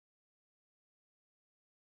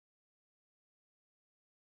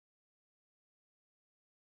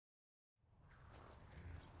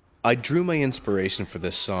I drew my inspiration for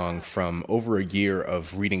this song from over a year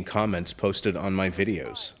of reading comments posted on my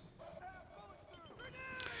videos.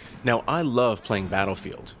 Now, I love playing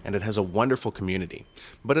Battlefield, and it has a wonderful community,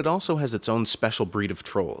 but it also has its own special breed of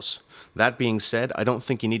trolls. That being said, I don't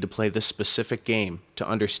think you need to play this specific game to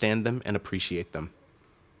understand them and appreciate them.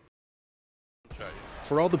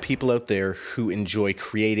 For all the people out there who enjoy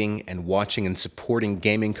creating and watching and supporting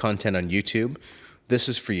gaming content on YouTube, this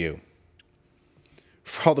is for you.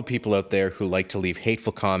 For all the people out there who like to leave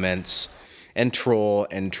hateful comments and troll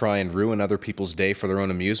and try and ruin other people's day for their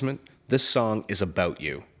own amusement, this song is about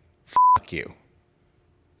you. Fuck you.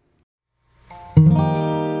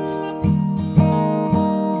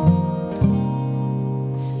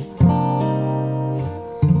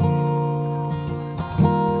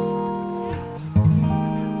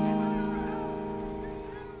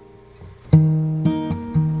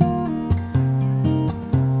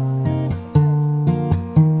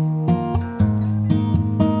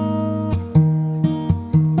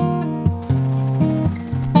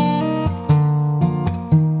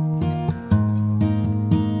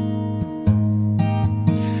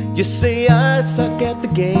 You say I suck at the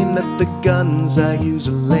game, that the guns I use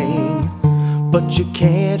are lame, but you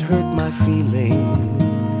can't hurt my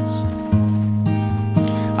feelings.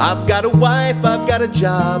 I've got a wife, I've got a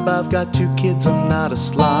job, I've got 2 kids, I'm not a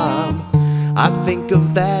slob. I think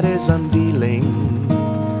of that as I'm dealing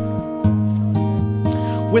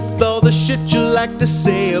with all the shit you like to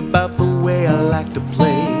say about the way I like to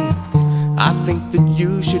play. I think that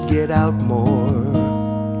you should get out more.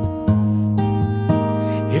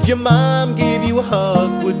 If your mom gave you a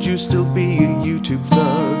hug, would you still be a YouTube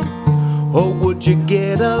thug? Or would you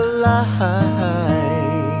get a life?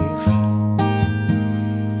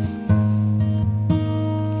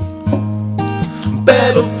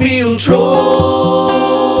 Battlefield troll,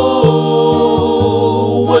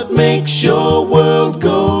 what makes your world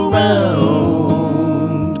go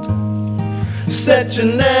round? Such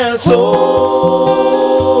an asshole,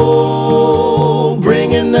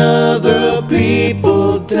 bringing other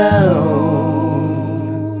people down.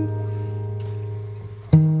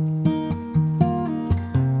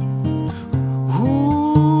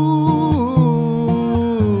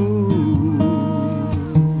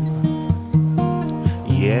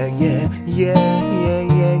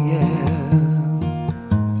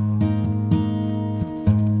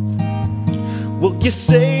 Well, you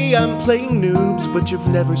say I'm playing noobs, but you've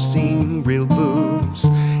never seen real boobs,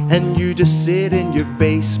 and you just sit in your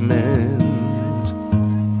basement.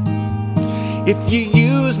 If you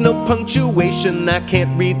use no punctuation, I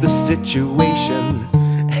can't read the situation,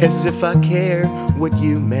 as if I care what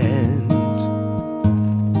you meant.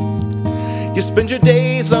 You spend your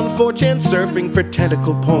days on 4chan surfing for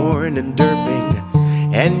tentacle porn and derping,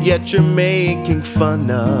 and yet you're making fun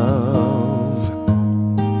of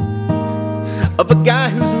a guy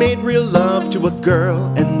who's made real love to a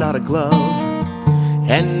girl and not a glove,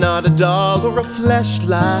 and not a doll or a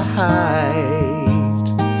fleshlight.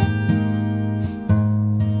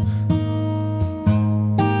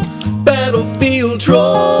 Battlefield troll,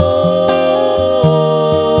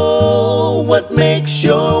 what makes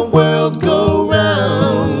your world go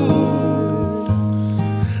round?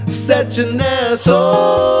 Such an asshole,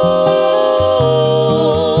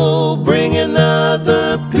 bringing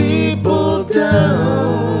other people down.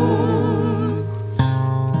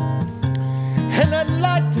 And I'd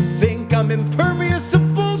like to think I'm impervious to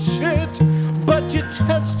bullshit, but you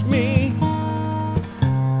test me.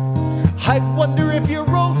 I wonder if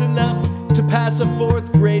you're old enough to pass a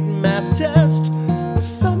 4th grade math test.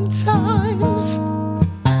 Sometimes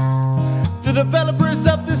the developers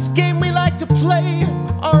of this game we like to play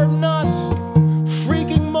are not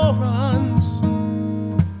freaking morons.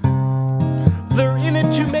 They're in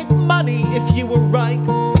it to make money. If you were right,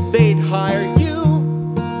 they'd hire you,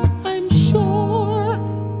 I'm sure.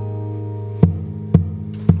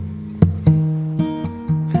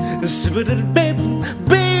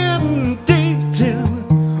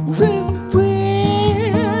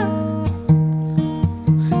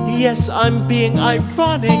 Yes, I'm being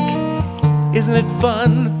ironic. Isn't it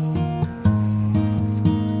fun?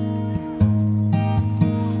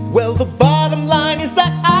 Well, the bottom line is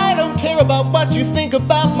that I don't care about what you think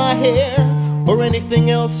about my hair, or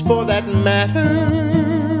anything else for that matter.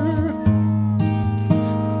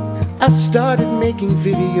 I started making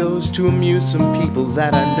videos to amuse some people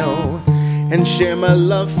that I know, and share my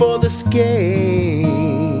love for this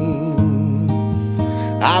game.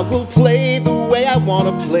 I will play the way I want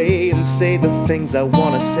to play, and say the things I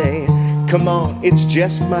want to say. Come on, it's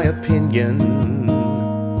just my opinion.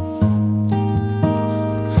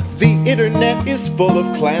 The internet is full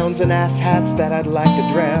of clowns and asshats that I'd like to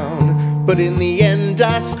drown, but in the end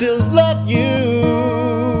I still love you.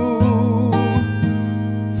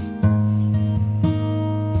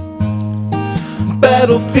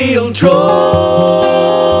 Battlefield troll,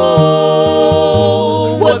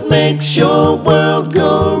 what makes your world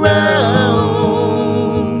go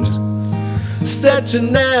round? Such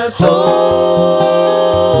an asshole,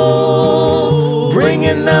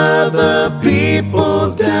 bringing other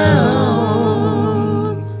people down.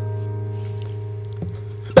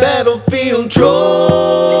 Battlefield troll,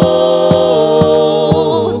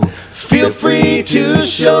 feel free to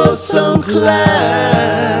show some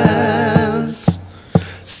class.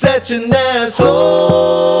 Such an asshole,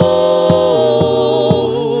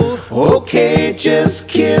 okay, just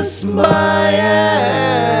kiss my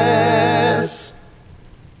ass.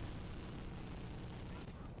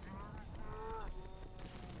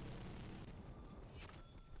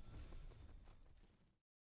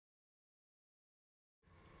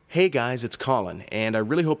 Hey guys, it's Colin, and I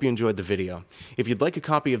really hope you enjoyed the video. If you'd like a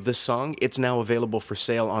copy of this song, it's now available for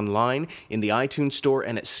sale online in the iTunes Store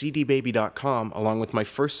and at cdbaby.com, along with my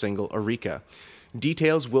first single, Eureka.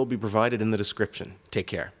 Details will be provided in the description. Take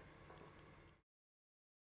care.